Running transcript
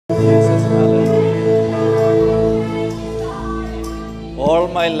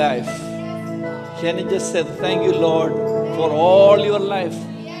my life. Can you just say, thank you, Lord, for all your life?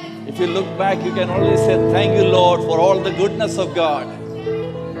 If you look back, you can only say, thank you, Lord, for all the goodness of God.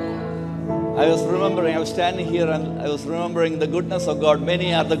 I was standing here and I was remembering the goodness of God.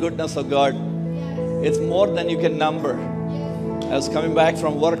 Many are the goodness of God. It's more than you can number. I was coming back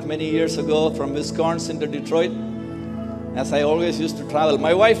from work many years ago from Wisconsin to Detroit, as I always used to travel.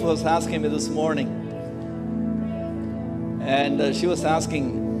 My wife was asking me this morning, and she was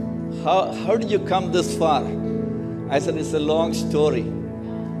asking, how did you come this far? I said, it's a long story.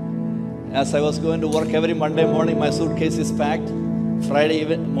 As I was going to work every Monday morning, my suitcase is packed. Friday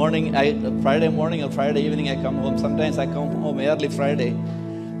morning or Friday evening, I come home. Sometimes I come home early Friday.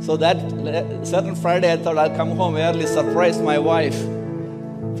 So that certain Friday, I thought I'll come home early, surprise my wife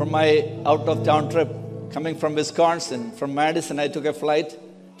from my out-of-town trip, coming from Wisconsin. From Madison, I took a flight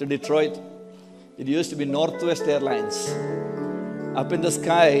to Detroit. It used to be Northwest Airlines. Up in the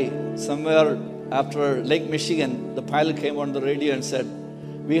sky, somewhere after Lake Michigan, the pilot came on the radio and said,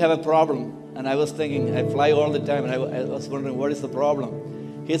 we have a problem. And I was thinking, I fly all the time, and I was wondering, what is the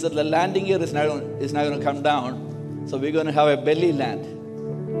problem? He said, the landing gear is not going to come down, so we're going to have a belly land.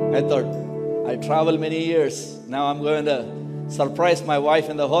 I thought, I traveled many years. Now I'm going to surprise my wife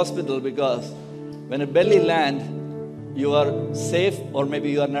in the hospital, because when a belly land, you are safe or maybe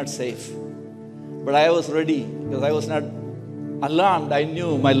you are not safe. But I was ready, because I was not alarmed. I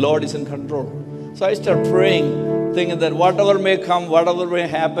knew my Lord is in control. So I started praying, thinking that whatever may come, whatever may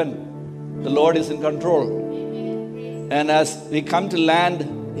happen, the Lord is in control. And as we come to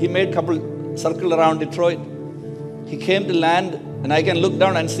land, He made a couple circle around Detroit. He came to land, and I can look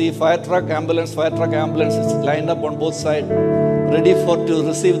down and see fire truck, ambulance is lined up on both sides, ready to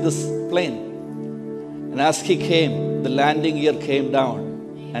receive this plane. And as He came, the landing gear came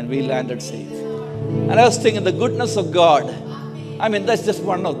down, and we landed safe. And I was thinking, the goodness of God. I mean, that's just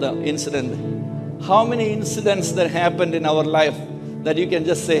one of the incidents. How many incidents that happened in our life that you can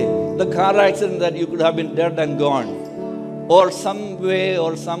just say, the car accident that you could have been dead and gone, or some way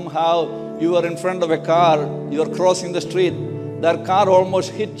or somehow you were in front of a car, you were crossing the street, that car almost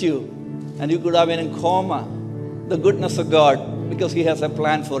hit you, and you could have been in coma. The goodness of God, because He has a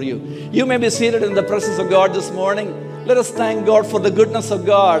plan for you. You may be seated in the presence of God this morning. Let us thank God for the goodness of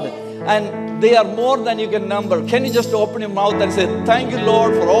God. And they are more than you can number. Can you just open your mouth and say, thank you,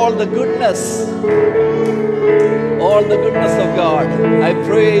 Lord, for all the goodness. All the goodness of God. I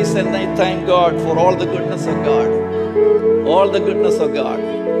praise and I thank God for all the goodness of God. All the goodness of God.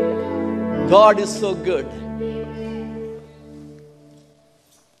 God is so good.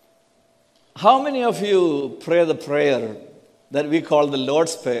 How many of you pray the prayer that we call the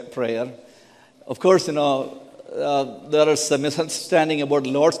Lord's Prayer? Of course, there is a misunderstanding about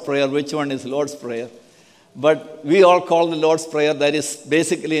Lord's Prayer, which one is Lord's Prayer. But we all call the Lord's Prayer, that is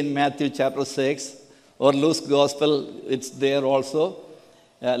basically in Matthew chapter 6, or Luke's Gospel, it's there also,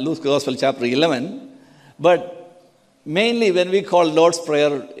 Luke's Gospel chapter 11. But mainly when we call Lord's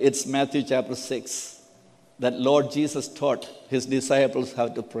Prayer, it's Matthew chapter 6, that Lord Jesus taught His disciples how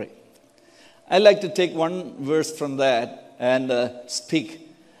to pray. I'd like to take one verse from that and speak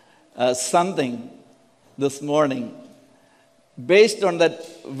something this morning. Based on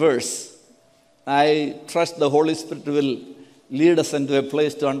that verse, I trust the Holy Spirit will lead us into a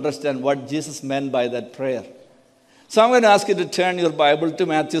place to understand what Jesus meant by that prayer. So I'm going to ask you to turn your Bible to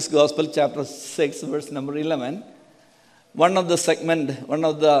Matthew's Gospel, chapter 6, verse number 11. One of the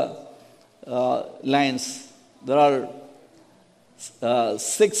lines, there are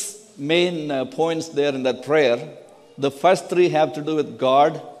 6 main points there in that prayer. The first 3 have to do with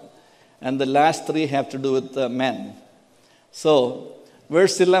God, and the last 3 have to do with men. So,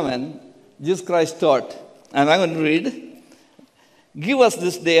 verse 11, Jesus Christ taught, and I'm going to read, give us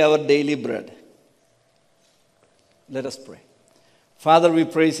this day our daily bread. Let us pray. Father, we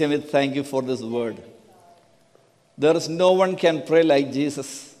praise You and we thank You for this word. There is no one can pray like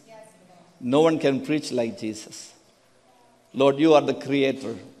Jesus. No one can preach like Jesus. Lord, You are the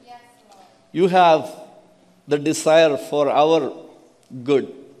Creator. You have the desire for our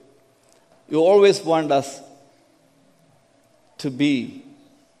good. You always want us to be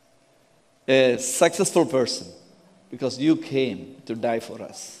a successful person because You came to die for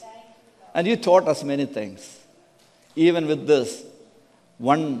us. And You taught us many things. Even with this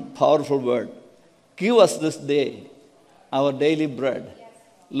one powerful word, give us this day our daily bread.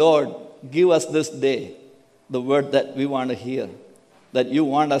 Lord, give us this day the word that we want to hear, that You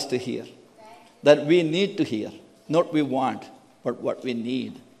want us to hear, that we need to hear. Not we want, but what we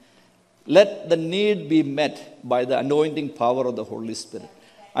need. Let the need be met by the anointing power of the Holy Spirit.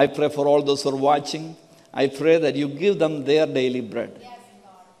 I pray for all those who are watching. I pray that You give them their daily bread.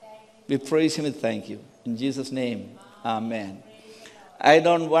 We praise Him and thank you. In Jesus' name, amen. I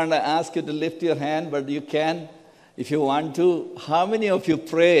don't want to ask you to lift your hand, but you can if you want to. How many of you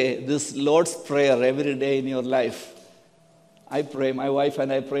pray this Lord's Prayer every day in your life? I pray. My wife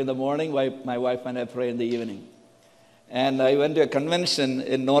and I pray in the morning. My wife and I pray in the evening. And I went to a convention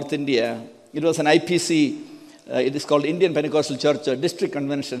in North India. It was an IPC. It is called Indian Pentecostal Church, a district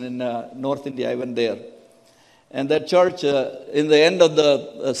convention in North India. I went there. And that church, in the end of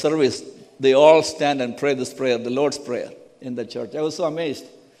the service, they all stand and pray this prayer, the Lord's Prayer, in the church. I was so amazed.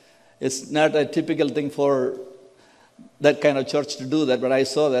 It's not a typical thing for that kind of church to do that, but I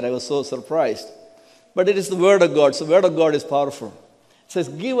saw that. I was so surprised. But it is the Word of God. So the Word of God is powerful. It says,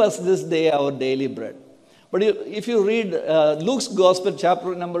 give us this day our daily bread. But if you read Luke's Gospel,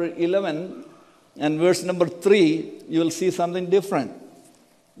 chapter number 11 and verse number 3, you will see something different.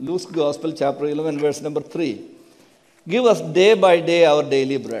 Luke's Gospel, chapter 11, verse number 3. Give us day by day our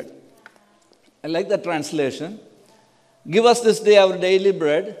daily bread. I like that translation. Give us this day our daily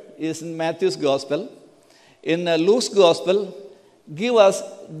bread is in Matthew's Gospel. In Luke's Gospel, give us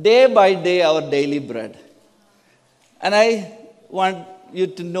day by day our daily bread. And I want you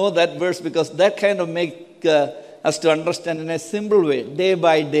to know that verse because that kind of make us to understand in a simple way, day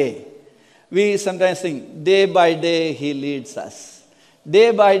by day. We sometimes think, day by day He leads us.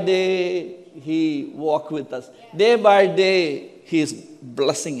 Day by day He walks with us. Day by day He is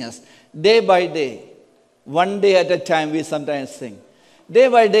blessing us. Day by day, one day at a time, we sometimes think. Day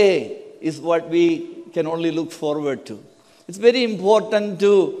by day is what we can only look forward to. It's very important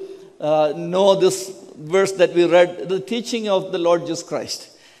to know this verse that we read, the teaching of the Lord Jesus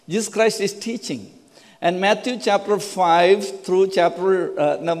Christ. Jesus Christ is teaching. And Matthew chapter 5 through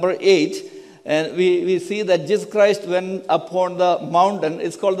chapter number 8, and we see that Jesus Christ went upon the mountain.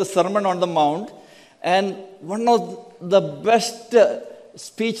 It's called the Sermon on the Mount. And one of the best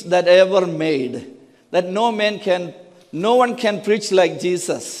speech that I ever made, that no one can preach like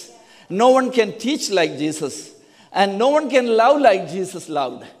Jesus. No one can teach like Jesus. And no one can love like Jesus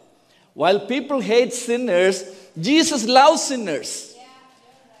loved. While people hate sinners, Jesus loves sinners.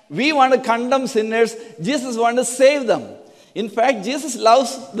 We want to condemn sinners. Jesus wants to save them. In fact, Jesus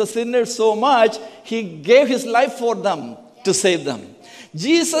loves the sinners so much, He gave His life for them to save them.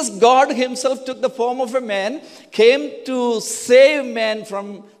 Jesus, God Himself, took the form of a man, came to save men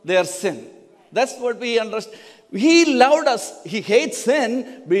from their sin. That's what we understand. He loved us. He hates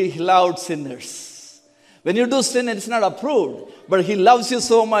sin, but He loved sinners. When you do sin, it's not approved. But He loves you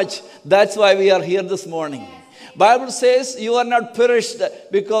so much. That's why we are here this morning. Bible says you are not perished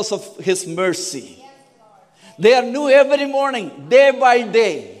because of His mercy. They are new every morning, day by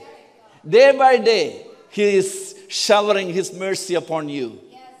day. Day by day, He is showering His mercy upon you.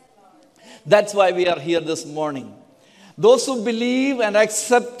 That's why we are here this morning. Those who believe and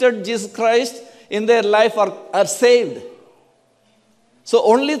accepted Jesus Christ in their life are saved. So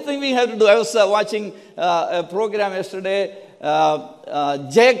only thing we have to do, I was watching a program yesterday,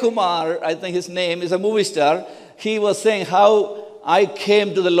 Jay Kumar, I think his name, is a movie star. He was saying how I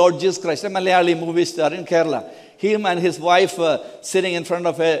came to the Lord Jesus Christ, a Malayali movie star in Kerala. Him and his wife sitting in front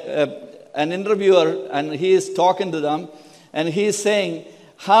of an interviewer, and he is talking to them, and he is saying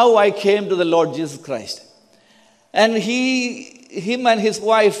how I came to the Lord Jesus Christ. And him and his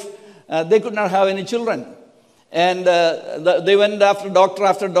wife, they could not have any children. And they went after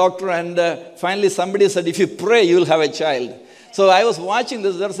doctor, and finally somebody said, if you pray, you'll have a child. So I was watching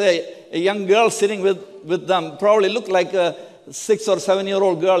this. There's a young girl sitting with them, probably looked like a 6 or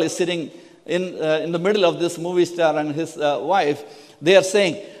 7-year-old girl is sitting in the middle of this movie star and his wife. They are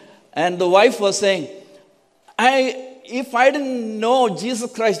saying, and the wife was saying, if I didn't know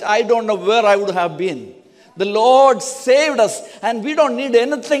Jesus Christ, I don't know where I would have been. The Lord saved us, and we don't need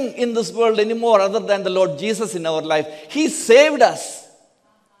anything in this world anymore other than the Lord Jesus in our life. He saved us.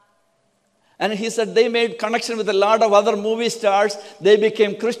 And he said they made connection with a lot of other movie stars. They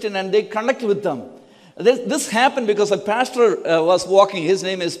became Christian and they connect with them. This happened because a pastor was walking. His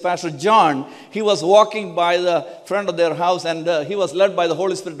name is Pastor John. He was walking by the front of their house, and he was led by the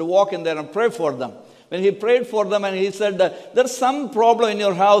Holy Spirit to walk in there and pray for them. When he prayed for them, and he said, there's some problem in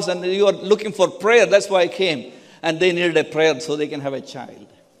your house and you are looking for prayer. That's why I came. And they needed a prayer so they can have a child.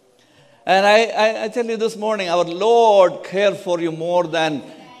 And I tell you this morning, our Lord cares for you more than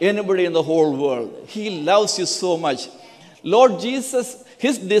anybody in the whole world. He loves you so much. Lord Jesus,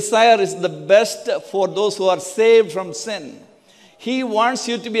 His desire is the best for those who are saved from sin. He wants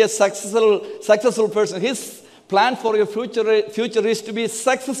you to be a successful person. His plan for your future is to be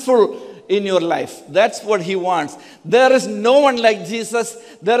successful in your life. That's what He wants. There is no one like Jesus.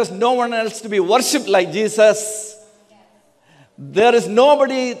 There is no one else to be worshipped like Jesus. There is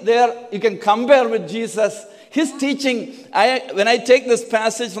nobody there you can compare with Jesus. His teaching, when I take this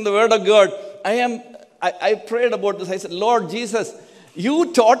passage from the Word of God, I prayed about this. I said, Lord Jesus,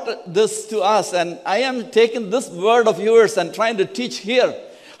 you taught this to us, and I am taking this word of yours and trying to teach here.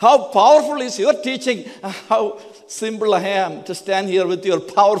 How powerful is your teaching? How simple I am to stand here with your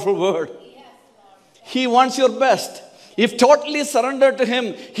powerful word. He wants your best. If totally surrendered to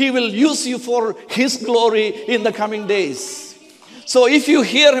Him, He will use you for His glory in the coming days. So if you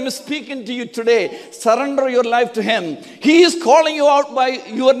hear Him speaking to you today, surrender your life to Him. He is calling you out by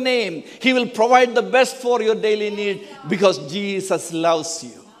your name. He will provide the best for your daily need because Jesus loves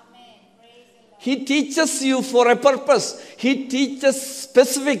you. He teaches you for a purpose. He teaches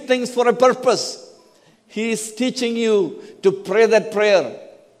specific things for a purpose. He is teaching you to pray that prayer.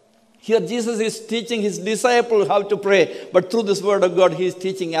 Here Jesus is teaching His disciples how to pray, but through this word of God, He is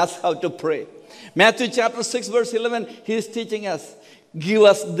teaching us how to pray. Matthew chapter 6 verse 11, He is teaching us, give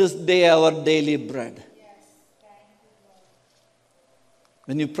us this day our daily bread.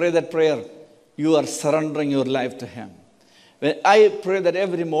 When you pray that prayer, you are surrendering your life to Him. When I pray that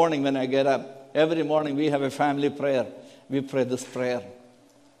every morning when I get up, every morning we have a family prayer. We pray this prayer.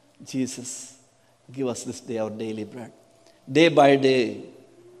 Jesus, give us this day our daily bread. Day by day,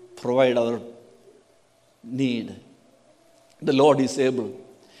 provide our need. The Lord is able.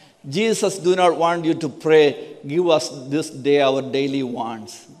 Jesus do not want you to pray, give us this day our daily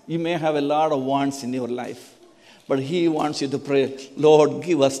wants. You may have a lot of wants in your life, but He wants you to pray, Lord,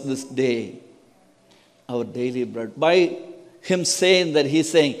 give us this day our daily bread. By Him saying that,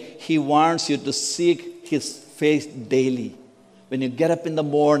 He's saying He wants you to seek His face daily. When you get up in the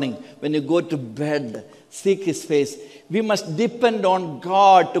morning, when you go to bed, seek His face. We must depend on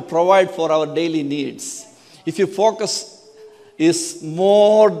God to provide for our daily needs. If your focus is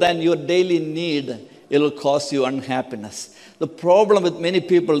more than your daily need, it will cause you unhappiness. The problem with many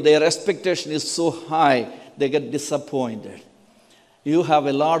people, their expectation is so high, they get disappointed. You have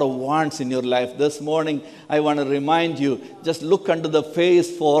a lot of wants in your life. This morning, I want to remind you, just look unto the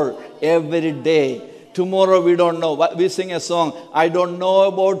face for every day. Tomorrow we don't know. We sing a song, I don't know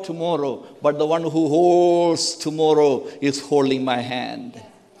about tomorrow, but the one who holds tomorrow is holding my hand.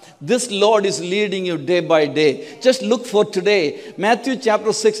 This Lord is leading you day by day. Just look for today. Matthew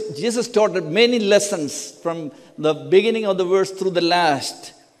chapter 6, Jesus taught many lessons from the beginning of the verse through the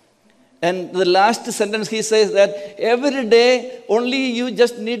last. And the last sentence He says that every day only you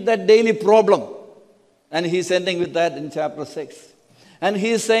just need that daily problem. And He's ending with that in chapter 6. And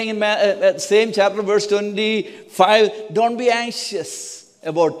He is saying in same chapter verse 25, don't be anxious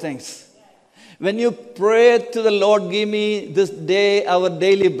about things. When you pray to the Lord, give me this day our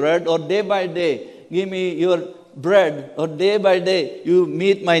daily bread, or day by day, give me your bread, or day by day, you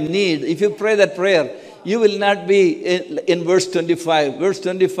meet my need. If you pray that prayer, you will not be in verse 25. Verse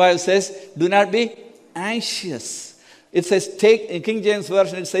 25 says, do not be anxious. It says, in King James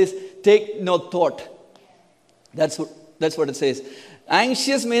Version, it says, take no thought. That's what it says.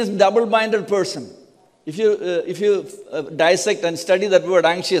 Anxious means double-minded person. If you dissect and study that word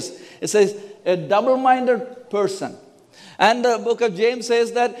anxious, it says a double-minded person. And the book of James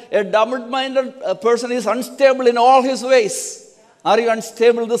says that a double-minded person is unstable in all his ways. Are you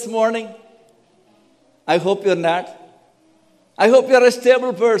unstable this morning? I hope you're not. I hope you're a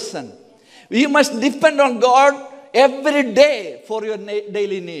stable person. You must depend on God every day for your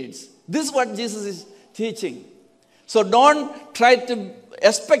daily needs. This is what Jesus is teaching. So don't try to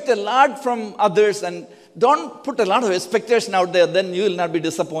expect a lot from others, and don't put a lot of expectation out there, then you will not be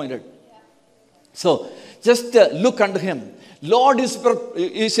disappointed. So just look unto Him. Lord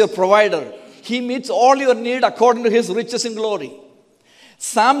is your provider. He meets all your need according to His riches in glory.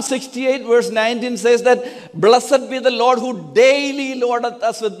 Psalm 68 verse 19 says that, blessed be the Lord who daily loadeth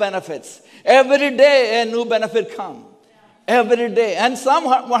us with benefits. Every day a new benefit comes. Every day. And Psalm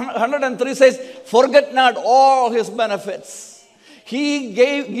 103 says, forget not all His benefits. He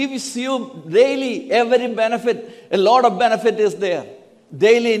gives you daily every benefit. A lot of benefit is there.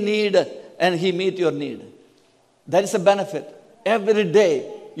 Daily need, and He meets your need. That is a benefit. Every day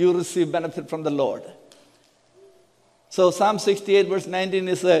you receive benefit from the Lord. So Psalm 68 verse 19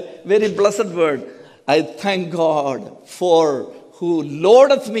 is a very blessed word. I thank God for who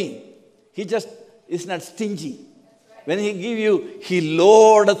loadeth me. He just is not stingy. When He give you, He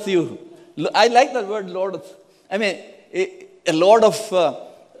loadeth you. I like that word loadeth. I mean, a load of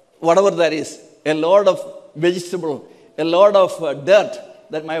whatever that is. A load of vegetable. A load of dirt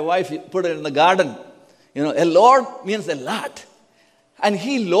that my wife put in the garden. You know, a load means a lot. And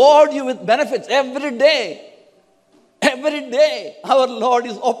He load you with benefits every day. Every day, our Lord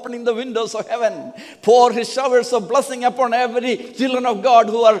is opening the windows of heaven, pour His showers of blessing upon every children of God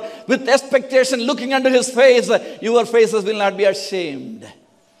who are with expectation looking unto His face. Your faces will not be ashamed.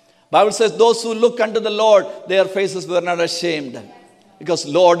 Bible says, those who look unto the Lord, their faces were not ashamed, because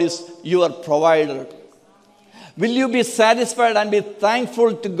Lord is your provider. Will you be satisfied and be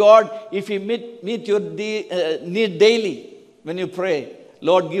thankful to God if He meet your need daily when you pray?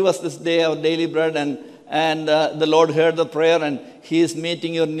 Lord, give us this day our daily bread, and the Lord heard the prayer and He is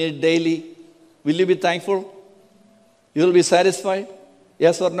meeting your need daily. Will you be thankful? You will be satisfied?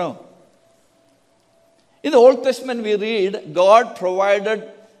 Yes or no? In the Old Testament we read, God provided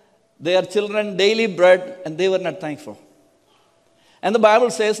their children daily bread and they were not thankful. And the Bible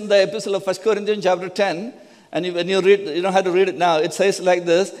says in the epistle of 1 Corinthians chapter 10, and when you read, you don't have to read it now, it says like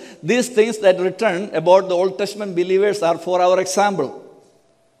this: these things that written about the Old Testament believers are for our example.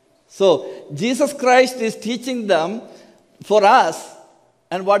 So Jesus Christ is teaching them for us,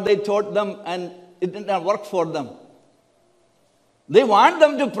 and what they taught them, and it did not work for them. They want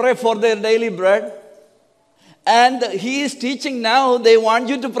them to pray for their daily bread, and He is teaching now, they want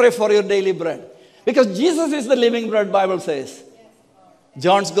you to pray for your daily bread. Because Jesus is the living bread, Bible says.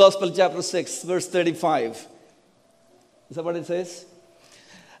 John's Gospel chapter 6, verse 35. Is that what it says?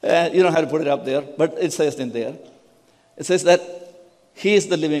 You don't have to put it up there, but it says in there. It says that He is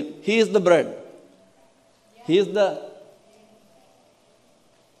the living, He is the bread. He is the...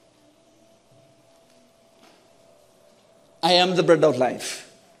 I am the bread of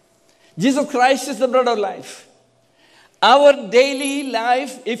life. Jesus Christ is the bread of life. Our daily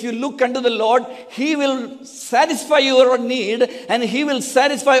life, if you look unto the Lord, He will satisfy your need, and He will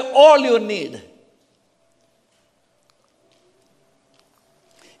satisfy all your need.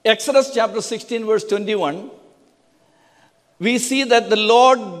 Exodus chapter 16 verse 21, we see that the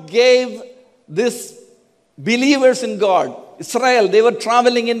Lord gave these believers in God, Israel, they were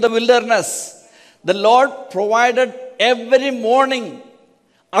traveling in the wilderness. The Lord provided every morning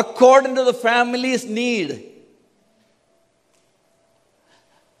according to the family's need.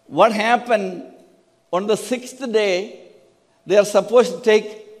 What happened on the sixth day? They are supposed to take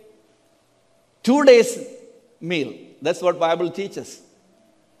 2 days meal. That's what Bible teaches.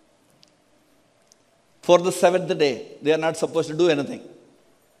 For the seventh day, they are not supposed to do anything.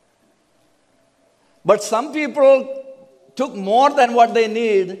 But some people took more than what they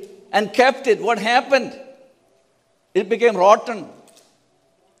need and kept it. What happened? It became rotten.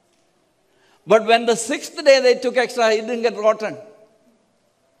 But when the sixth day they took extra, it didn't get rotten.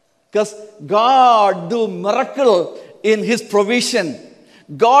 Because God do miracle in His provision.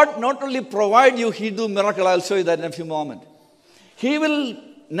 God not only provide you, He do miracle. I'll show you that in a few moments. He will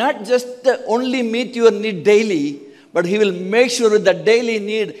not just only meet your need daily, but He will make sure with the daily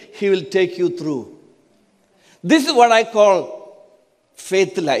need, He will take you through. This is what I call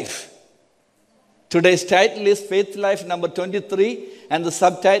faith life. Today's title is Faith Life number 23, and the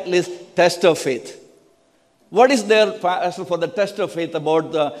subtitle is Test of Faith. What is there, Pastor, for the test of faith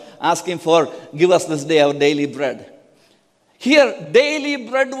about asking for, give us this day our daily bread? Here, daily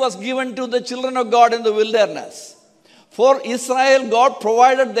bread was given to the children of God in the wilderness. For Israel, God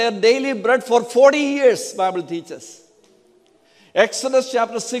provided their daily bread for 40 years, Bible teaches. Exodus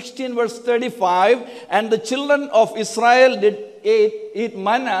chapter 16, verse 35, and the children of Israel did eat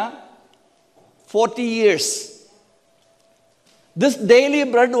manna 40 years. This daily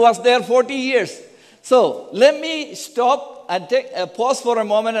bread was there 40 years. So, let me stop and take a pause for a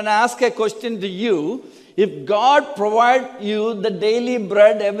moment and ask a question to you. If God provide you the daily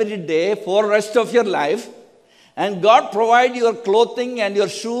bread every day for the rest of your life, and God provide your clothing and your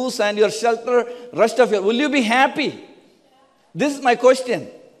shoes and your shelter rest of your, will you be happy? This is my question.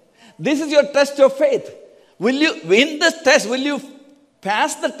 This is your test of faith. Will you, in this test, will you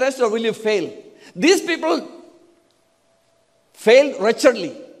pass the test or will you fail? These people failed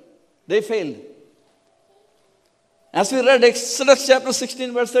wretchedly. They failed. As we read Exodus chapter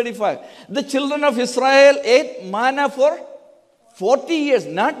 16 verse 35, the children of Israel ate manna for 40 years,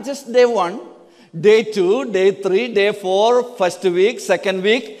 not just day 1, day 2, day 3, day 4, first week, second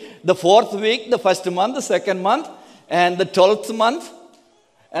week, the fourth week, the first month, the second month, and the 12th month,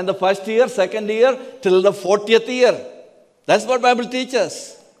 and the first year, second year, till the 40th year. That's what Bible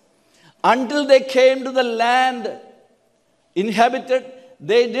teaches. Until they came to the land inhabited,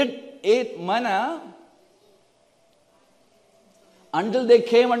 they did eat manna until they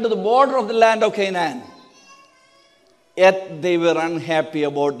came unto the border of the land of Canaan. Yet they were unhappy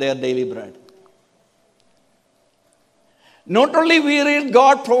about their daily bread. Not only we read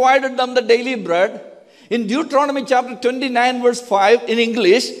God provided them the daily bread, In Deuteronomy chapter 29, verse 5 in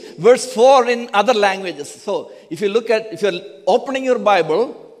English, verse 4 in other languages. So, if you're opening your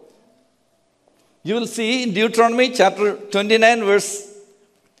Bible, you will see in Deuteronomy chapter 29, verse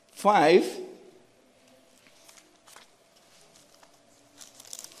 5,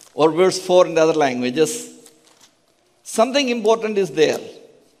 or verse 4 in the other languages, something important is there.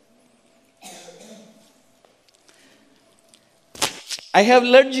 I have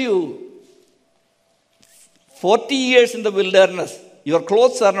led you 40 years in the wilderness. Your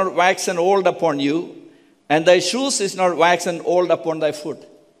clothes are not waxen old upon you, and thy shoes is not waxen old upon thy foot.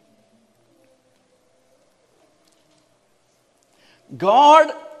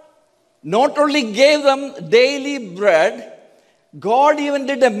 God not only gave them daily bread, God even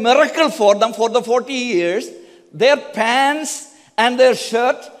did a miracle for them for the 40 years. Their pants and their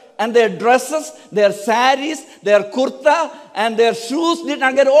shirt and their dresses, their saris, their kurta and their shoes did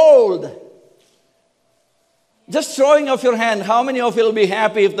not get old. Just showing of your hand, how many of you will be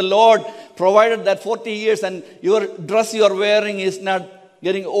happy if the Lord provided that 40 years and your dress you are wearing is not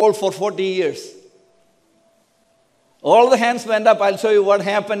getting old for 40 years? All the hands went up. I'll show you what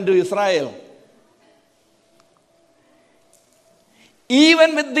happened to Israel.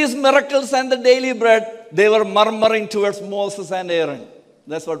 Even with these miracles and the daily bread, they were murmuring towards Moses and Aaron.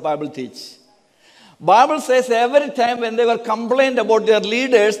 That's what Bible teaches. Bible says every time when they were complained about their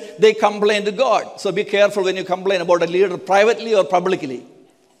leaders, they complained to God. So be careful when you complain about a leader privately or publicly,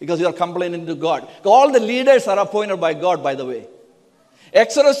 because you are complaining to God. All the leaders are appointed by God, by the way.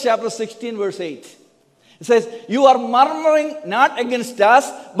 Exodus chapter 16, verse 8. It says, you are murmuring not against us,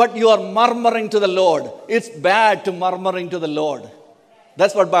 but you are murmuring to the Lord. It's bad to murmuring to the Lord.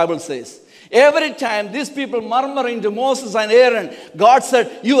 That's what Bible says. Every time these people murmuring to Moses and Aaron, God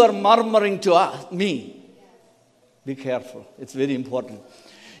said, you are murmuring to me. Be careful. It's very important.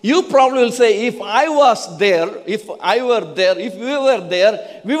 You probably will say, if I was there, if we were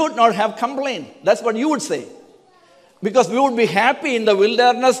there, we would not have complained. That's what you would say. Because we would be happy in the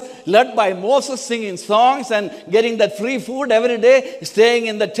wilderness, led by Moses singing songs and getting that free food every day, staying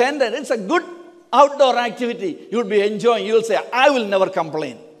in the tent. And it's a good outdoor activity. You would be enjoying. You will say, I will never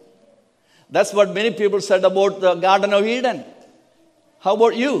complain. That's what many people said about the Garden of Eden. How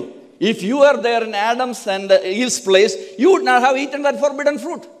about you? If you were there in Adam's and Eve's place, you would not have eaten that forbidden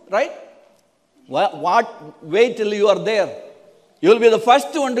fruit, right? Wait till you are there. You will be the first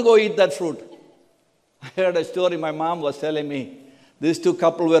one to go eat that fruit. I heard a story my mom was telling me. These two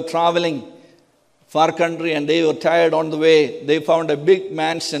couples were traveling far country and they were tired on the way. They found a big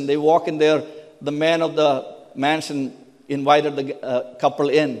mansion. They walk in there. The man of the mansion invited the couple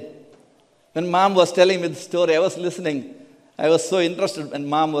in. When mom was telling me the story, I was listening. I was so interested when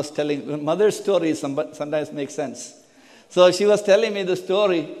mom was telling. Mother's stories sometimes make sense. So she was telling me the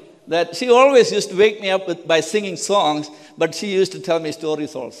story that she always used to wake me up by singing songs, but she used to tell me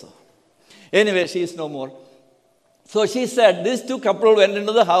stories also. Anyway, she is no more. So she said, these two couples went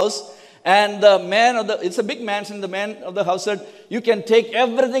into the house, and the man of it's a big mansion, the man of the house said, you can take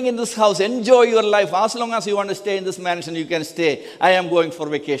everything in this house, enjoy your life. As long as you want to stay in this mansion, you can stay. I am going for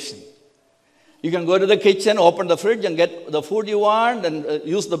vacation. You can go to the kitchen, open the fridge and get the food you want and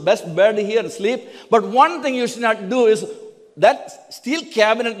use the best bed here and sleep. But one thing you should not do is that steel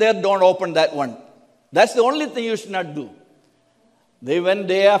cabinet there, don't open that one. That's the only thing you should not do. They went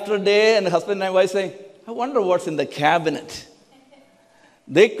day after day and husband and wife saying, I wonder what's in the cabinet.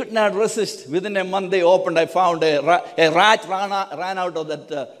 They could not resist. Within a month they opened. I found a rat ran out of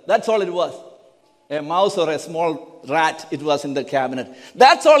that. That's all it was. A mouse or a small rat, it was in the cabinet.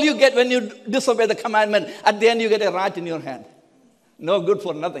 That's all you get when you disobey the commandment. At the end, you get a rat in your hand. No good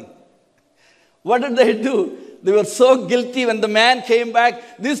for nothing. What did they do? They were so guilty when the man came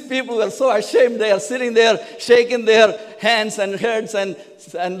back. These people were so ashamed. They are sitting there, shaking their hands and heads. And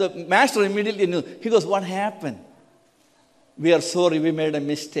the master immediately knew. He goes, what happened? We are sorry, we made a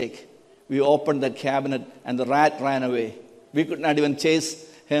mistake. We opened the cabinet and the rat ran away. We could not even chase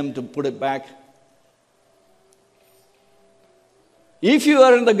him to put it back. If you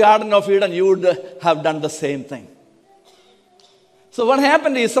were in the Garden of Eden, you would have done the same thing. So what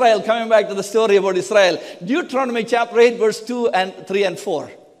happened to Israel? Coming back to the story about Israel. Deuteronomy chapter 8, verse 2 and 3 and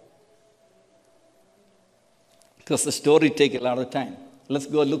 4. Because the story takes a lot of time. Let's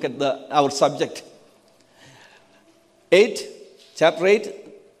go look at our subject. Chapter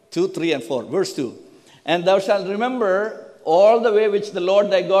 8, 2, 3 and 4. Verse 2. And thou shalt remember all the way which the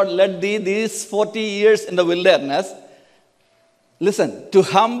Lord thy God led thee these 40 years in the wilderness. Listen, to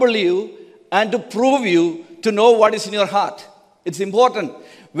humble you and to prove you to know what is in your heart. It's important.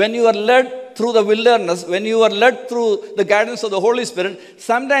 When you are led through the wilderness, when you are led through the guidance of the Holy Spirit,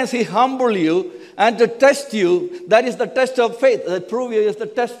 sometimes He humbles you and to test you. That is the test of faith. The prove you is to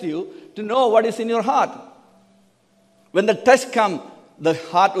test you to know what is in your heart. When the test comes, the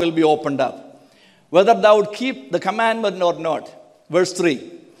heart will be opened up. Whether thou would keep the commandment or not. Verse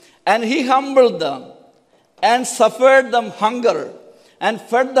 3. And he humbled them and suffered them hunger and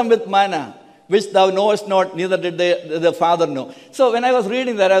fed them with manna, which thou knowest not, neither did the Father know. So when I was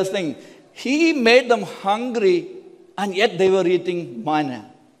reading that, I was thinking, he made them hungry and yet they were eating manna.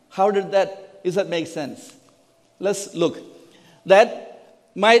 How does that make sense? Let's look. That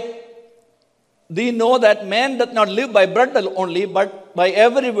might thee know that man doth not live by bread only, but by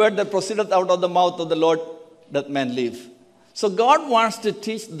every word that proceedeth out of the mouth of the Lord doth man live. So God wants to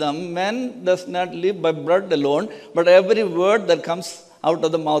teach them, man does not live by bread alone, but every word that comes out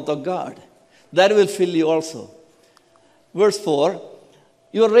of the mouth of God. That will fill you also. Verse 4,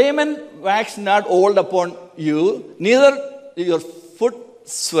 your raiment wax not old upon you, neither your foot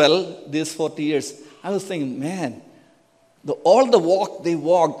swell these 40 years. I was thinking, man, all the walk they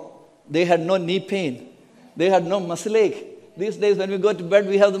walked, they had no knee pain. They had no muscle ache. These days when we go to bed,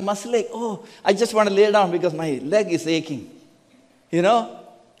 we have the muscle ache. Oh, I just want to lay down because my leg is aching. You know?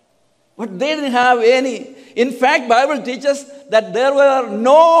 But they didn't have any. In fact, Bible teaches that there were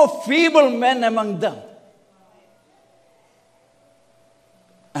no feeble men among them.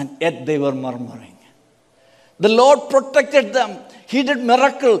 And yet they were murmuring. The Lord protected them. He did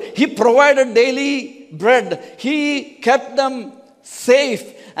miracle. He provided daily bread. He kept them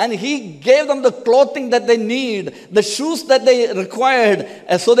safe. And He gave them the clothing that they need, the shoes that they required,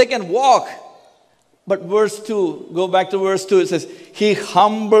 so they can walk. But verse 2, go back to verse 2, it says, He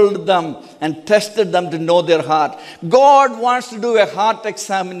humbled them and tested them to know their heart. God wants to do a heart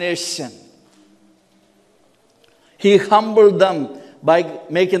examination. He humbled them by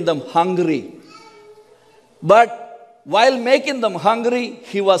making them hungry. But while making them hungry,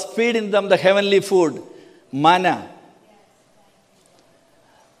 He was feeding them the heavenly food, manna.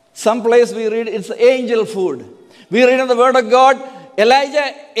 Someplace we read it's angel food. We read in the Word of God,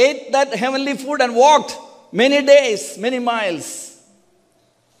 Elijah ate that heavenly food and walked many days, many miles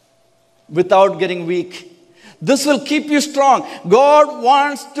without getting weak. This will keep you strong. God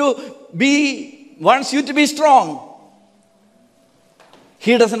wants you to be strong.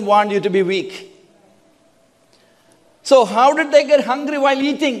 He doesn't want you to be weak. So how did they get hungry while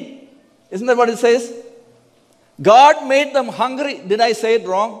eating? Isn't that what it says? God made them hungry. Did I say it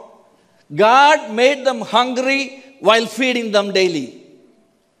wrong? God made them hungry while feeding them daily.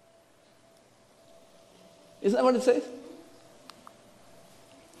 Isn't that what it says?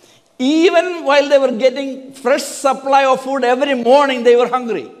 Even while they were getting fresh supply of food every morning, they were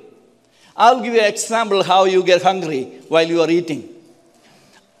hungry. I'll give you an example how you get hungry while you are eating.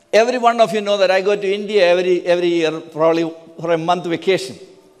 Every one of you know that I go to India every year, probably for a month vacation.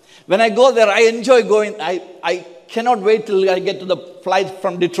 When I go there, I enjoy going. I cannot wait till I get to the flight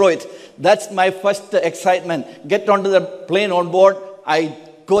from Detroit. That's my first excitement. Get onto the plane on board, I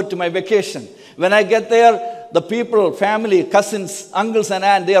go to my vacation. When I get there, the people, family, cousins, uncles and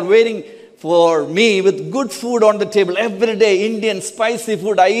aunts, they are waiting for me with good food on the table every day. Indian spicy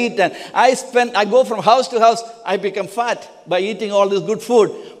food I eat, and I go from house to house. I become fat by eating all this good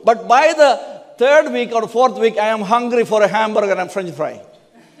food. But by the third week or fourth week, I am hungry for a hamburger and French fry.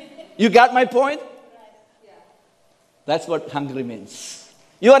 You got my point? That's what hungry means.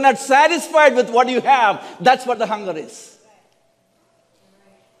 You are not satisfied with what you have. That's what the hunger is.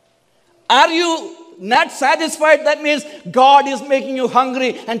 Are you not satisfied? That means God is making you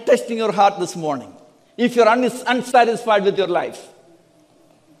hungry and testing your heart this morning. If you're unsatisfied with your life.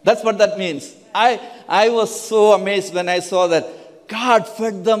 That's what that means. I was so amazed when I saw that God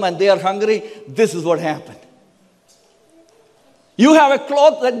fed them and they are hungry. This is what happened. You have a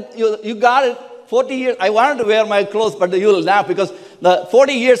cloth that you got it 40 years. I wanted to wear my clothes, but you will laugh because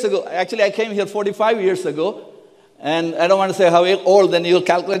 40 years ago, actually I came here 45 years ago. And I don't want to say how old, then you'll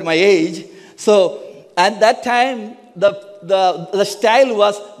calculate my age. So at that time, the style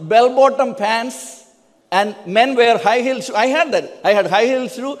was bell-bottom pants and men wear high-heel shoes. I had that. I had high-heel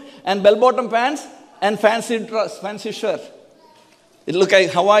shoe and bell-bottom pants and fancy dress, fancy shirt. It looked like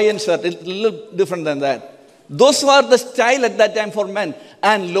Hawaiian shirt. It's a little different than that. Those were the style at that time for men.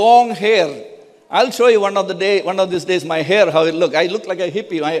 And long hair. I'll show you one of these days my hair, how it looked. I looked like a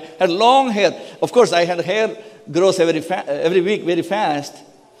hippie. I had long hair. Of course, I had hair grows every week very fast.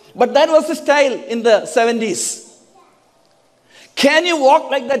 But that was the style in the 70s. Can you walk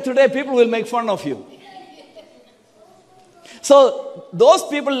like that today? People will make fun of you. So those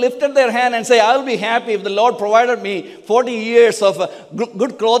people lifted their hand and say, I'll be happy if the Lord provided me 40 years of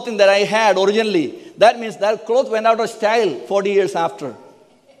good clothing that I had originally. That means that cloth went out of style 40 years after.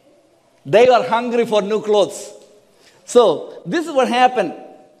 They were hungry for new clothes. So, this is what happened.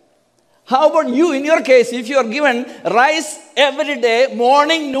 How about you? In your case, if you are given rice every day,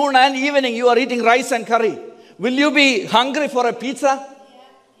 morning, noon, and evening, you are eating rice and curry. Will you be hungry for a pizza? Yeah,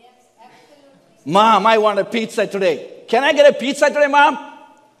 yes, absolutely. Mom, I want a pizza today. Can I get a pizza today, Mom?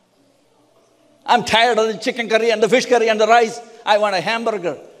 I'm tired of the chicken curry and the fish curry and the rice. I want a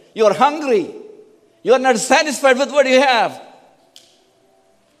hamburger. You are hungry. You are not satisfied with what you have.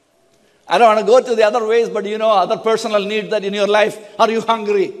 I don't want to go to the other ways, but other personal needs that in your life. Are you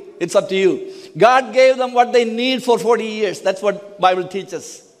hungry? It's up to you. God gave them what they need for 40 years. That's what Bible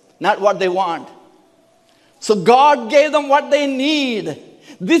teaches, not what they want. So God gave them what they need.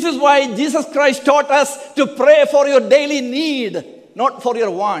 This is why Jesus Christ taught us to pray for your daily need, not for your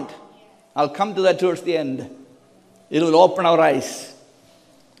want. I'll come to that towards the end. It will open our eyes.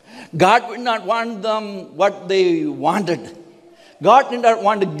 God did not want them what they wanted. God did not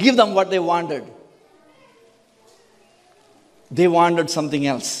want to give them what they wanted. They wanted something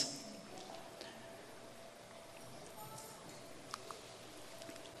else.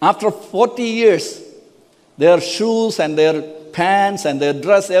 After 40 years, their shoes and their pants and their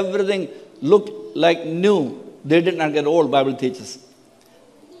dress, everything looked like new. They did not get old, Bible teaches.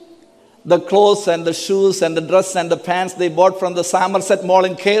 The clothes and the shoes and the dress and the pants they bought from the Somerset Mall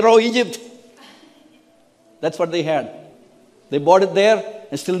in Cairo, Egypt. That's what they had. They bought it there,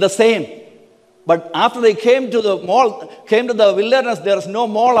 and still the same. But after they came to the mall, came to the wilderness, there is no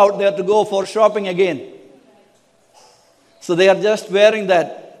mall out there to go for shopping again. So they are just wearing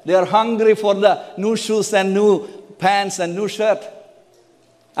that. They are hungry for the new shoes and new pants and new shirt.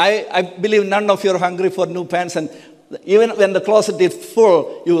 I believe none of you are hungry for new pants, and even when the closet is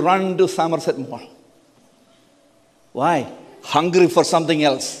full, you run to Somerset Mall. Why? Hungry for something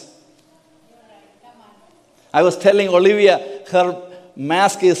else. I was telling Olivia, her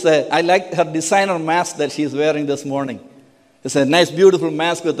mask is I like her designer mask that she is wearing this morning. It's a nice, beautiful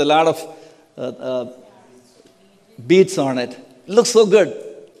mask with a lot of beads on it. It looks so good.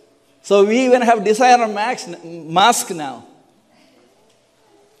 So we even have designer mask now.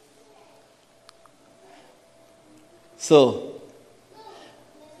 So,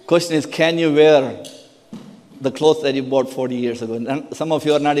 question is, can you wear the clothes that you bought 40 years ago? And some of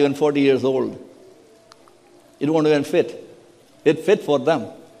you are not even 40 years old. It won't even fit. It fit for them.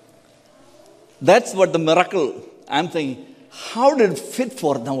 That's what the miracle, I'm thinking, how did it fit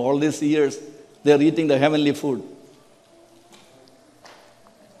for them all these years? They're eating the heavenly food.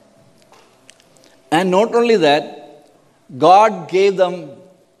 And not only that, God gave them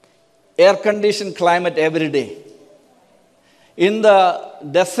air-conditioned climate every day. In the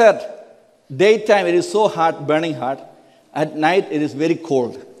desert, daytime it is so hot, burning hot. At night it is very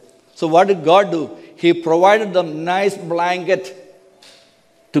cold. So what did God do? He provided them nice blanket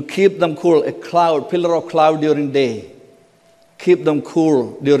to keep them cool. A cloud, pillar of cloud during day. Keep them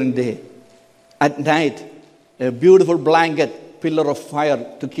cool during day. At night, a beautiful blanket, pillar of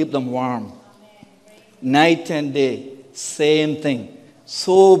fire to keep them warm. Night and day, same thing.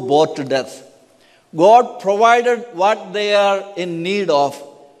 So bored to death. God provided what they are in need of.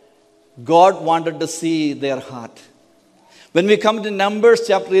 God wanted to see their heart. When we come to Numbers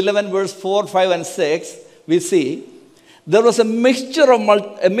chapter 11, verse 4, 5, and 6, we see there was a mixture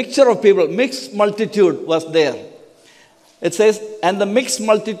of people, mixed multitude was there. It says, and the mixed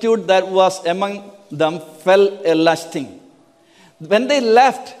multitude that was among them fell a lusting. When they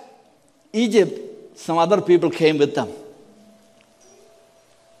left Egypt, some other people came with them.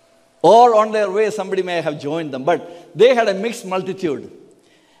 Or on their way, somebody may have joined them. But they had a mixed multitude.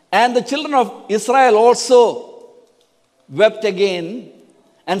 And the children of Israel also wept again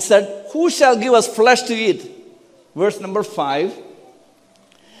and said, who shall give us flesh to eat? Verse number 5.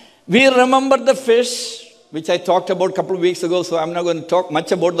 We remember the fish, which I talked about a couple of weeks ago, so I'm not going to talk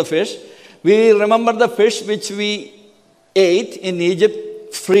much about the fish. We remember the fish which we ate in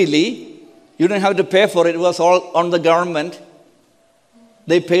Egypt freely. You didn't have to pay for it. It was all on the government.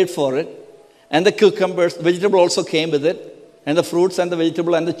 They paid for it. And the cucumbers, vegetable also came with it. And the fruits and the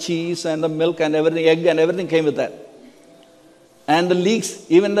vegetable and the cheese and the milk and everything, egg and everything came with that. And the leeks,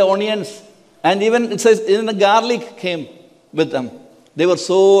 even the onions. And even, it says, even the garlic came with them. They were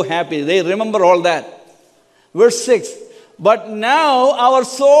so happy. They remember all that. Verse 6. But now our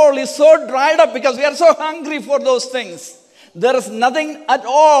soul is so dried up because we are so hungry for those things. There is nothing at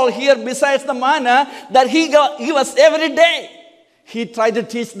all here besides the manna that He gives us every day. He tried to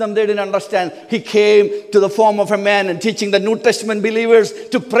teach them, they didn't understand. He came to the form of a man and teaching the New Testament believers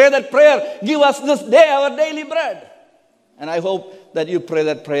to pray that prayer, give us this day our daily bread. And I hope that you pray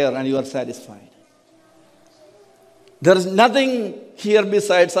that prayer and you are satisfied. There is nothing here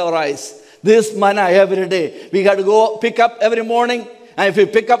besides our eyes. This manna every day. We got to go pick up every morning. And if we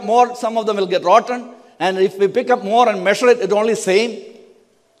pick up more, some of them will get rotten. And if we pick up more and measure it, it's only same.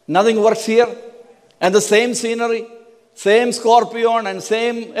 Nothing works here. And the same scenery, same scorpion and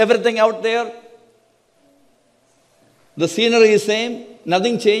same everything out there. The scenery is same.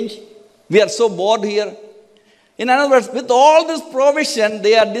 Nothing changed. We are so bored here. In other words, with all this provision,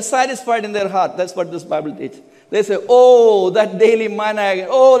 they are dissatisfied in their heart. That's what this Bible teaches. They say, oh, that daily manna again.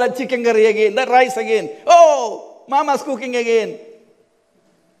 Oh, that chicken curry again. That rice again. Oh, mama's cooking again.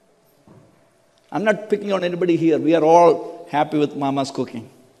 I'm not picking on anybody here. We are all happy with mama's cooking.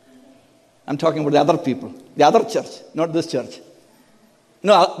 I'm talking about the other people. The other church, not this church.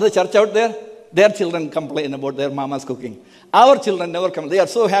 No, the church out there, their children complain about their mama's cooking. Our children never complain. They are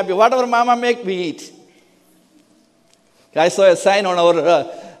so happy. Whatever mama make, we eat. I saw a sign on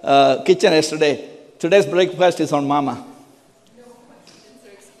our kitchen yesterday. Today's breakfast is on mama.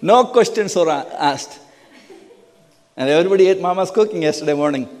 No questions are asked. And everybody ate mama's cooking yesterday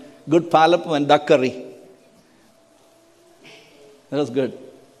morning. Good palappu and duck curry. That was good.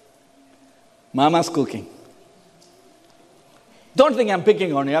 Mama's cooking. Don't think I'm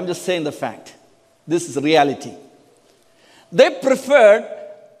picking on you. I'm just saying the fact. This is reality. They preferred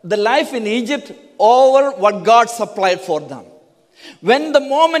the life in Egypt over what God supplied for them. When the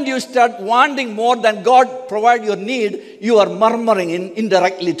moment you start wanting more than God provide your need, you are murmuring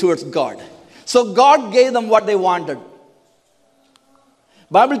indirectly towards God. So God gave them what they wanted.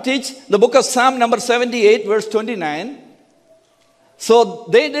 Bible teach the book of Psalm number 78 verse 29. So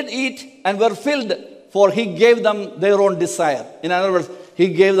they did eat and were filled, for he gave them their own desire. In other words, he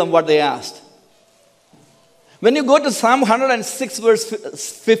gave them what they asked. When you go to Psalm 106 verse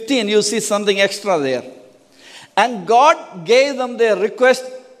 15, you see something extra there. And God gave them their request,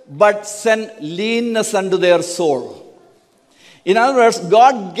 but sent leanness unto their soul. In other words,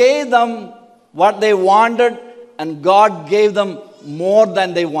 God gave them what they wanted, and God gave them more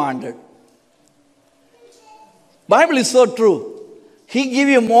than they wanted. Bible is so true. He give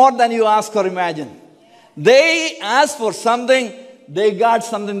you more than you ask or imagine. They asked for something, they got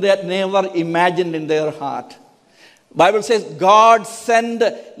something they never imagined in their heart. Bible says God sent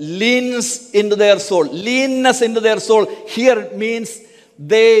leanness into their soul. Leanness into their soul here means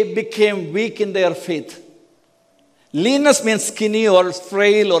they became weak in their faith. Leanness means skinny or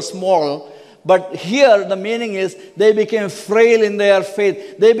frail or small. But here the meaning is they became frail in their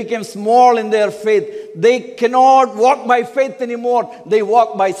faith. They became small in their faith. They cannot walk by faith anymore. They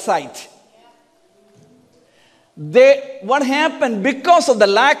walk by sight. What happened because of the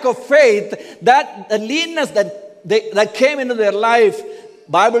lack of faith, that the leanness that came into their life,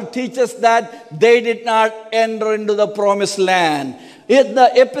 Bible teaches that they did not enter into the promised land. In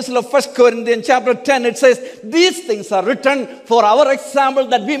the epistle of 1 Corinthians chapter 10, it says, these things are written for our example,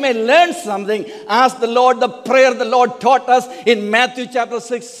 that we may learn something, as the prayer the Lord taught us in Matthew chapter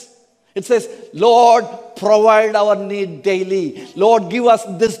 6. It says, Lord, provide our need daily. Lord, give us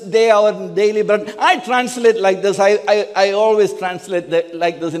this day our daily bread. I translate like this. I always translate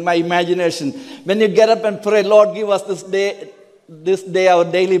like this in my imagination. When you get up and pray, Lord, give us this day our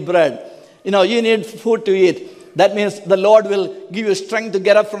daily bread. You know, you need food to eat. That means the Lord will give you strength to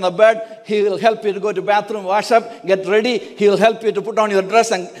get up from the bed. He will help you to go to the bathroom, wash up, get ready. He will help you to put on your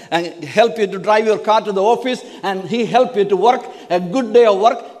dress and help you to drive your car to the office. And He help you to work, a good day of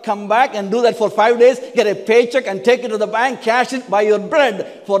work. Come back and do that for 5 days. Get a paycheck and take it to the bank. Cash it, buy your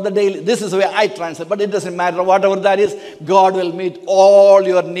bread for the daily. This is the way I translate. But it doesn't matter. Whatever that is, God will meet all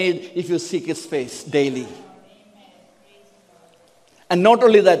your need if you seek His face daily. And not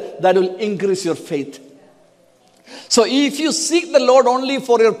only that, that will increase your faith. So if you seek the Lord only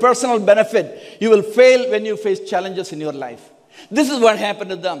for your personal benefit, you will fail when you face challenges in your life. This is what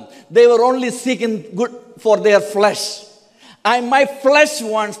happened to them. They were only seeking good for their flesh. My flesh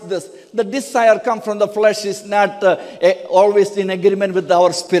wants this. The desire comes from the flesh is not always in agreement with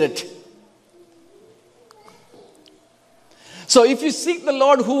our spirit. So if you seek the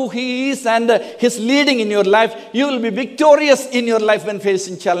Lord who He is and His leading in your life, you will be victorious in your life when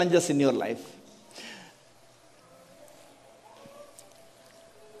facing challenges in your life.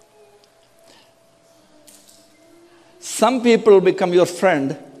 Some people become your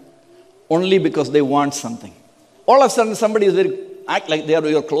friend only because they want something. All of a sudden, somebody act like they are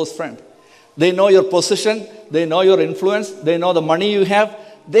your close friend. They know your position, they know your influence, they know the money you have.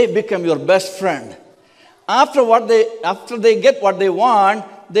 They become your best friend. After they get what they want,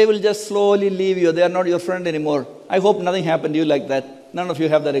 they will just slowly leave you. They are not your friend anymore. I hope nothing happened to you like that. None of you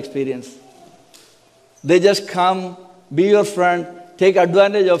have that experience. They just come, be your friend, take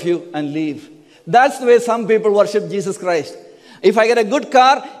advantage of you, and leave. That's the way some people worship Jesus Christ. If I get a good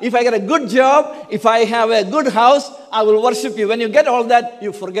car, if I get a good job, if I have a good house, I will worship you. When you get all that,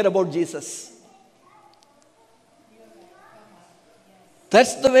 you forget about Jesus.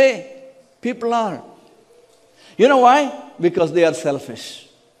 That's the way people are. You know why? Because they are selfish.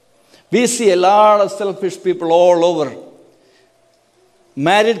 We see a lot of selfish people all over.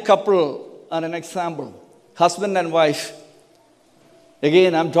 Married couple are an example. Husband and wife.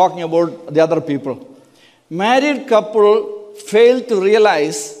 Again, I'm talking about the other people. Married couple fail to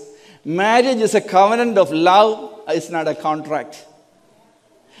realize marriage is a covenant of love, it's not a contract.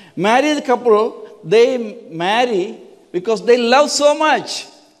 Married couple, they marry because they love so much.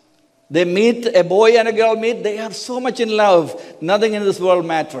 They meet, a boy and a girl meet, they are so much in love. Nothing in this world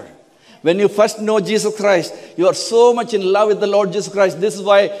matters. When you first know Jesus Christ, you are so much in love with the Lord Jesus Christ. This is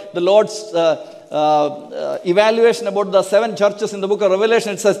why the Lord's evaluation about the 7 churches in the book of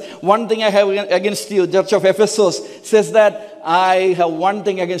Revelation, it says, one thing I have against you, Church of Ephesus, says that I have one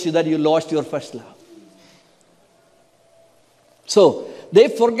thing against you, that you lost your first love. So, they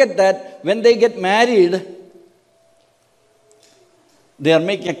forget that when they get married, they are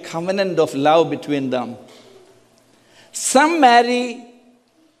making a covenant of love between them. Some marry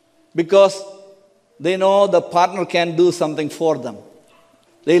because they know the partner can do something for them.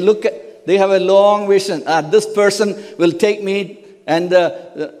 They have a long vision. This person will take me, and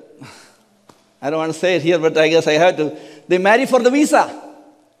I don't want to say it here, but I guess I have to. They marry for the visa.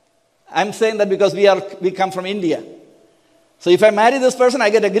 I'm saying that because we come from India. So if I marry this person, I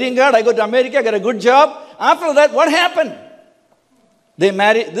get a green card, I go to America, I get a good job. After that, what happened? They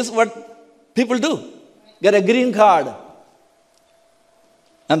marry. This is what people do. Get a green card.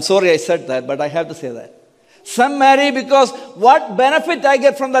 I'm sorry I said that, but I have to say that. Some marry because what benefit I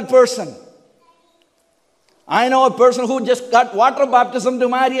get from that person. I know a person who just got water baptism to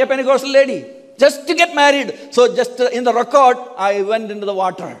marry a Pentecostal lady. Just to get married. So just in the record, I went into the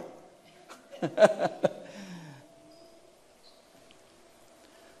water.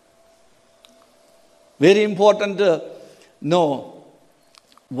 Very important to know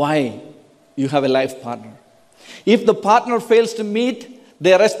why you have a life partner. If the partner fails to meet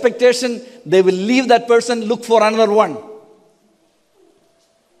their expectation, they will leave that person, look for another one.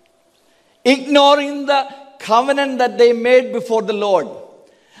 Ignoring the covenant that they made before the Lord.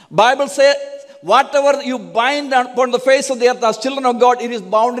 Bible says, whatever you bind upon the face of the earth as children of God, it is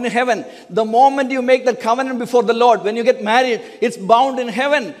bound in heaven. The moment you make that covenant before the Lord, when you get married, it's bound in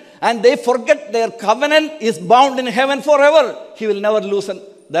heaven. And they forget their covenant is bound in heaven forever. He will never loosen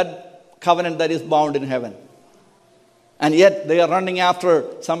that covenant that is bound in heaven. And yet they are running after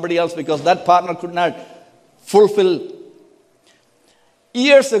somebody else because that partner could not fulfill.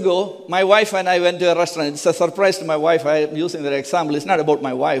 Years ago, my wife and I went to a restaurant. It's a surprise to my wife. I am using that example. It's not about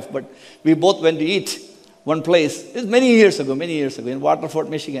my wife, but we both went to eat one place. It's many years ago in Waterford,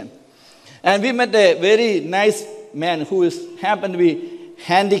 Michigan. And we met a very nice man who happened to be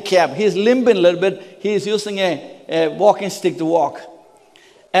handicapped. He's limping a little bit. He's using a walking stick to walk.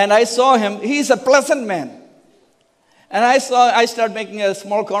 And I saw him. He's a pleasant man. And I started making a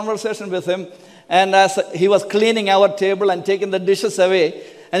small conversation with him. And as he was cleaning our table and taking the dishes away,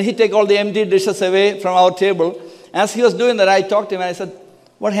 and he take all the empty dishes away from our table. As he was doing that, I talked to him and I said,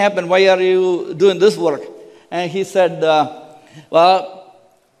 what happened? Why are you doing this work? And he said, well,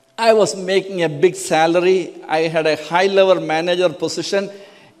 I was making a big salary. I had a high-level manager position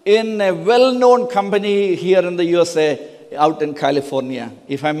in a well-known company here in the USA, out in California.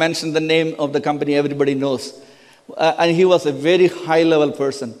 If I mention the name of the company, everybody knows. And he was a very high-level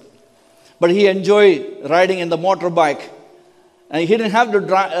person. But he enjoyed riding in the motorbike. And he didn't have to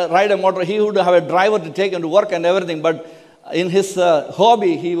ride a motor. He would have a driver to take him to work and everything. But in his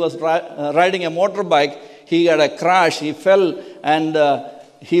hobby, he was riding a motorbike. He had a crash. He fell and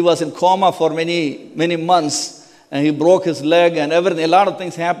he was in coma for many, many months. And he broke his leg and everything. A lot of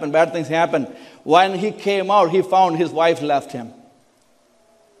things happened, bad things happened. When he came out, he found his wife left him.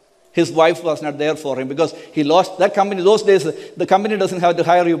 His wife was not there for him because he lost that company. Those days, the company doesn't have to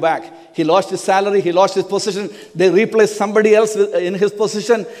hire you back. He lost his salary. He lost his position. They replaced somebody else in his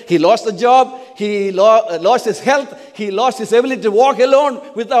position. He lost the job. He lost his health. He lost his ability to walk alone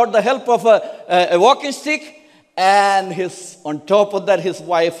without the help of a walking stick. And on top of that, his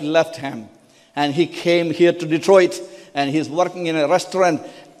wife left him. And he came here to Detroit. And he's working in a restaurant.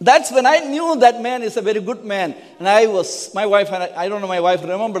 That's when I knew that man is a very good man. And my wife, and I don't know my wife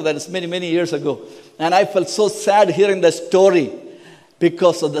remember that, it's many, many years ago. And I felt so sad hearing the story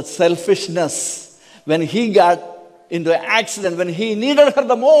because of the selfishness. When he got into an accident, when he needed her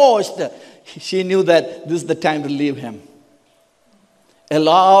the most, she knew that this is the time to leave him. A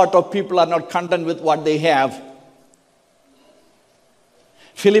lot of people are not content with what they have.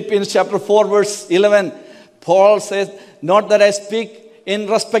 Philippians chapter 4 verse 11, Paul says, not that I speak in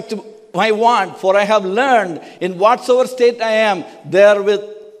respect to my want, for I have learned in whatsoever state I am, therewith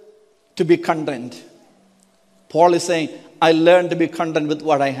to be content. Paul is saying, I learned to be content with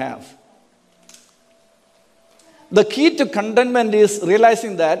what I have. The key to contentment is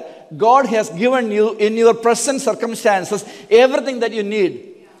realizing that God has given you in your present circumstances everything that you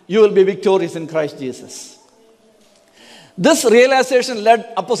need. You will be victorious in Christ Jesus. This realization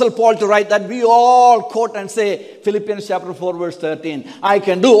led Apostle Paul to write that we all quote and say, Philippians chapter 4 verse 13, I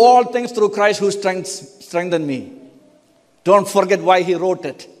can do all things through Christ who strengthens me. Don't forget why he wrote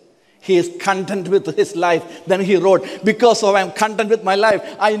it. He is content with his life. Then he wrote, because of I'm content with my life,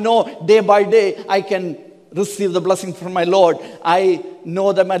 I know day by day I can receive the blessing from my Lord. I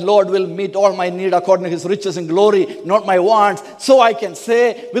know that my Lord will meet all my need according to his riches and glory, not my wants. So I can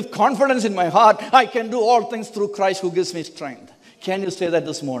say with confidence in my heart, I can do all things through Christ who gives me strength. Can you say that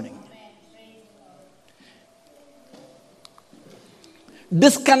this morning?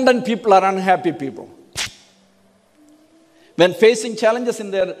 Discontent people are unhappy people. When facing challenges in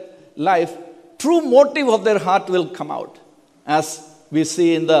their life, true motive of their heart will come out, as we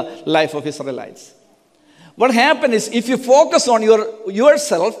see in the life of Israelites. What happens is, if you focus on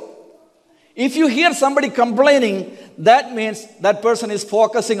yourself, if you hear somebody complaining, that means that person is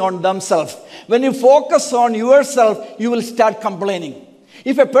focusing on themselves. When you focus on yourself, you will start complaining.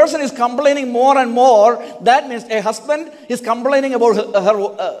 If a person is complaining more and more, that means a husband is complaining about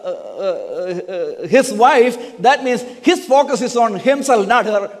his wife. That means his focus is on himself, not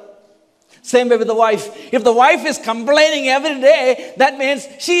her. Same way with the wife. If the wife is complaining every day, that means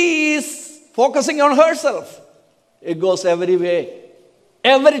she is focusing on herself. It goes every way.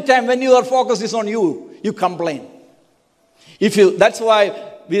 Every time when your focus is on you, you complain. That's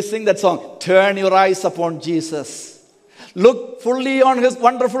why we sing that song, turn your eyes upon Jesus. Look fully on his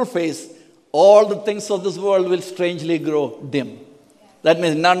wonderful face. All the things of this world will strangely grow dim. That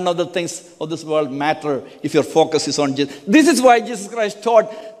means none of the things of this world matter if your focus is on Jesus. This is why Jesus Christ taught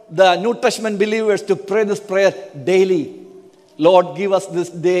the New Testament believers to pray this prayer daily. Lord, give us this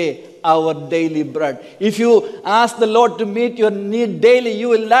day our daily bread. If you ask the Lord to meet your need daily, you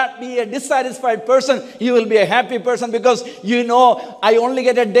will not be a dissatisfied person. You will be a happy person, because you know, I only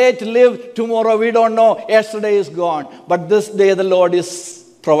get a day to live. Tomorrow we don't know. Yesterday is gone. But this day the Lord is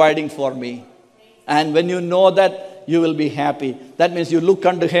providing for me. And when you know that, you will be happy. That means you look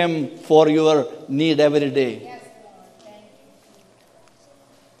unto him for your need every day.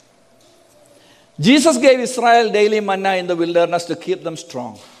 Jesus gave Israel daily manna in the wilderness to keep them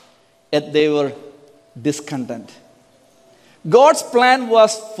strong, yet they were discontent. God's plan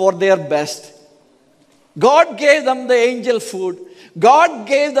was for their best. God gave them the angel food. God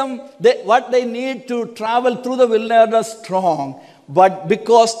gave them what they need to travel through the wilderness strong. But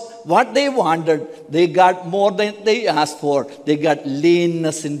because what they wanted, they got more than they asked for. They got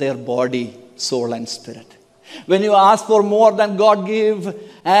leanness in their body, soul, and spirit. When you ask for more than God give,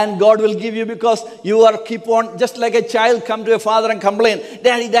 and God will give you, because you are keep on, just like a child come to a father and complain,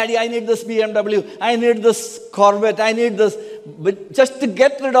 Daddy, I need this BMW, I need this Corvette, I need this. But just to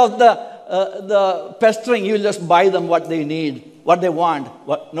get rid of the pestering, you will just buy them what they need, what they want,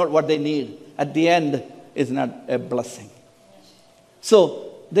 not what they need. At the end, it's not a blessing.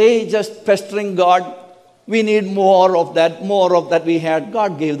 So they just pestering God. We need more of that we had.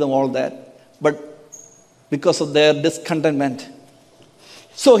 God gave them all that. But because of their discontentment.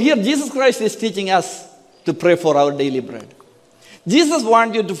 So here Jesus Christ is teaching us to pray for our daily bread. Jesus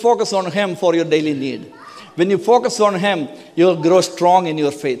wants you to focus on him for your daily need. When you focus on him, you will grow strong in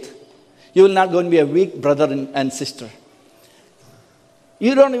your faith. You will not going to be a weak brother and sister.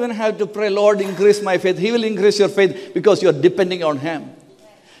 You don't even have to pray, Lord, increase my faith. He will increase your faith because you are depending on him.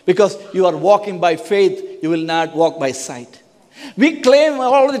 Because you are walking by faith, you will not walk by sight. We claim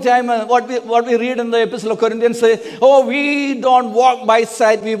all the time, what we read in the Epistle of Corinthians says, we don't walk by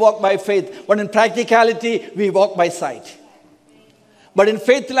sight, we walk by faith. But in practicality, we walk by sight. But in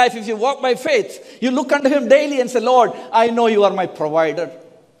faith life, if you walk by faith, you look unto him daily and say, Lord, I know you are my provider.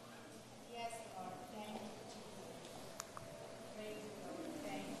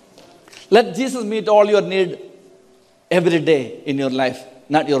 Let Jesus meet all your need every day in your life,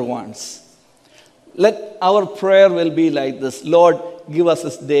 not your wants. Let our prayer will be like this. Lord, give us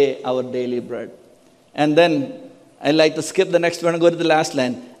this day our daily bread. And then I like to skip the next one and go to the last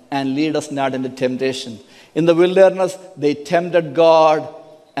line. And lead us not into temptation. In the wilderness, they tempted God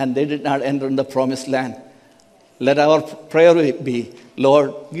and they did not enter in the promised land. Let our prayer be,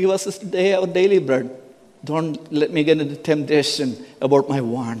 Lord, give us this day our daily bread. Don't let me get into temptation about my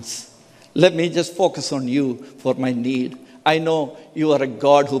wants. Let me just focus on you for my need. I know you are a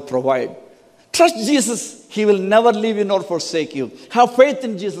God who provides. Trust Jesus. He will never leave you nor forsake you. Have faith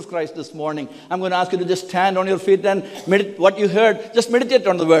in Jesus Christ this morning. I'm going to ask you to just stand on your feet and meditate what you heard. Just meditate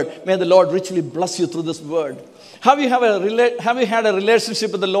on the word. May the Lord richly bless you through this word. Have you had a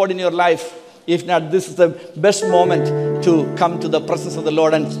relationship with the Lord in your life? If not, this is the best moment to come to the presence of the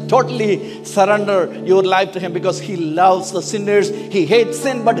Lord and totally surrender your life to Him, because He loves the sinners. He hates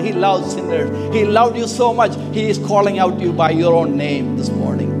sin, but He loves sinners. He loved you so much, He is calling out to you by your own name this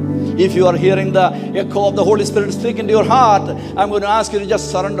morning. If you are hearing the echo of the Holy Spirit speak into your heart, I'm going to ask you to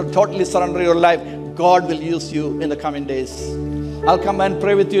just totally surrender your life. God will use you in the coming days. I'll come and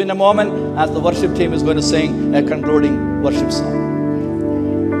pray with you in a moment as the worship team is going to sing a concluding worship song.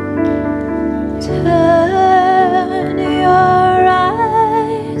 Turn your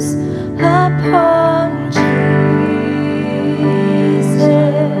eyes upon Jesus.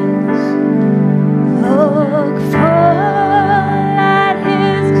 Look full at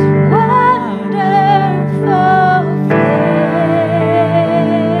His wonderful face,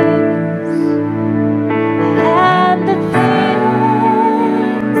 and the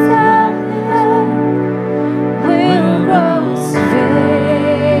things of Him will grow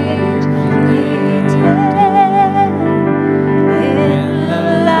strangely dim in the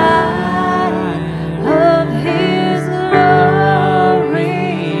light of His glory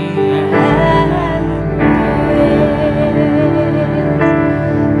and grace.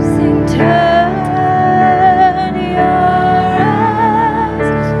 Sing, turn your eyes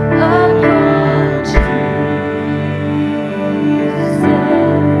upon Jesus.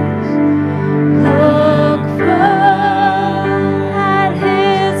 Look full at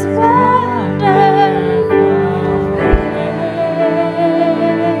His wonderful face,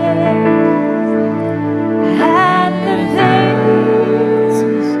 and the things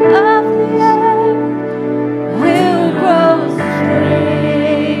of the earth will grow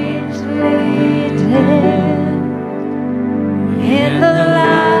strangely dim in the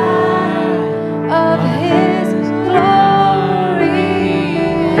light of His glory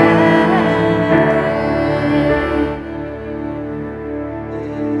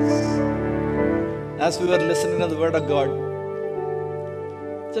As we were listening to the Word of God,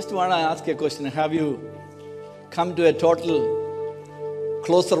 just want to ask you a question. Have you come to a total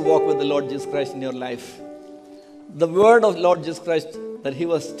closer walk with the Lord Jesus Christ in your life? The word of Lord Jesus Christ that He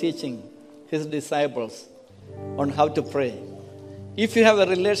was teaching His disciples on how to pray. If you have a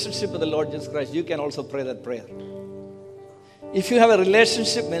relationship with the Lord Jesus Christ, you can also pray that prayer. If you have a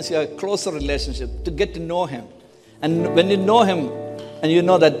relationship, means you have a closer relationship to get to know Him. And when you know Him and you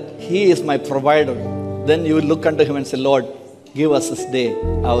know that He is my provider, then you will look unto Him and say, Lord, give us this day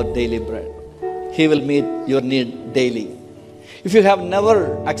our daily bread. He will meet your need daily. If you have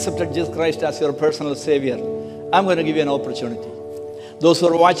never accepted Jesus Christ as your personal Savior, I'm going to give you an opportunity. Those who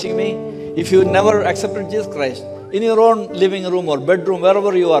are watching me, if you never accepted Jesus Christ, in your own living room or bedroom,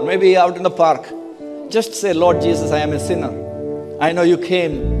 wherever you are, maybe out in the park, just say, Lord Jesus, I am a sinner. I know you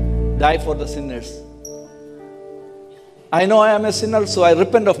came, die for the sinners. I know I am a sinner, so I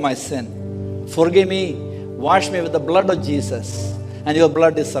repent of my sin. Forgive me, wash me with the blood of Jesus, and your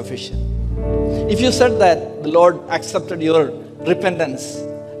blood is sufficient. If you said that, the Lord accepted your repentance,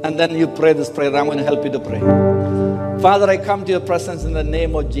 and then you pray this prayer, I'm going to help you to pray. Father, I come to your presence in the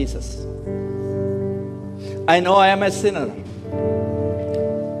name of Jesus. I know I am a sinner.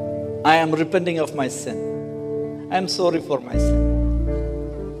 I am repenting of my sin. I am sorry for my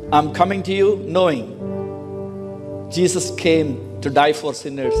sin. I'm coming to you knowing Jesus came to die for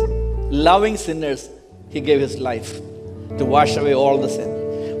sinners. Loving sinners, He gave His life to wash away all the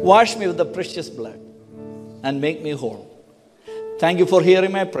sin. Wash me with the precious blood and make me whole. Thank you for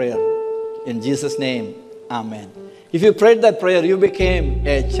hearing my prayer. In Jesus' name, amen. If you prayed that prayer, you became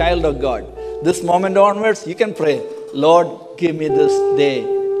a child of God. This moment onwards, you can pray, Lord, give me this day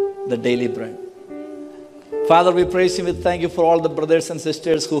the daily bread. Father, we praise you. We thank you for all the brothers and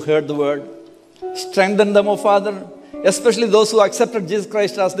sisters who heard the word. Strengthen them, O Father, especially those who accepted Jesus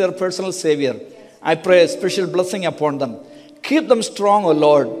Christ as their personal Savior. I pray a special blessing upon them. Keep them strong, O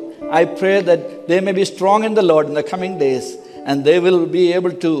Lord. I pray that they may be strong in the Lord in the coming days, and they will be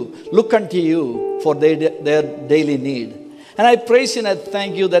able to look unto you for their daily need. And I praise you and I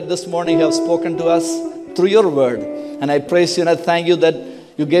thank you that this morning you have spoken to us through your word. And I praise you and I thank you that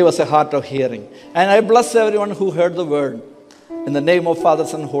you gave us a heart of hearing. And I bless everyone who heard the word. In the name of Father,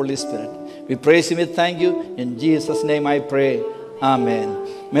 Son, and Holy Spirit. We praise you, we thank you. In Jesus' name I pray. Amen.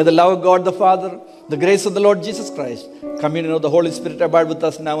 May the love of God the Father, the grace of the Lord Jesus Christ, communion of the Holy Spirit abide with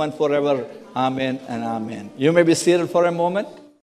us now and forever. Amen and amen. You may be seated for a moment.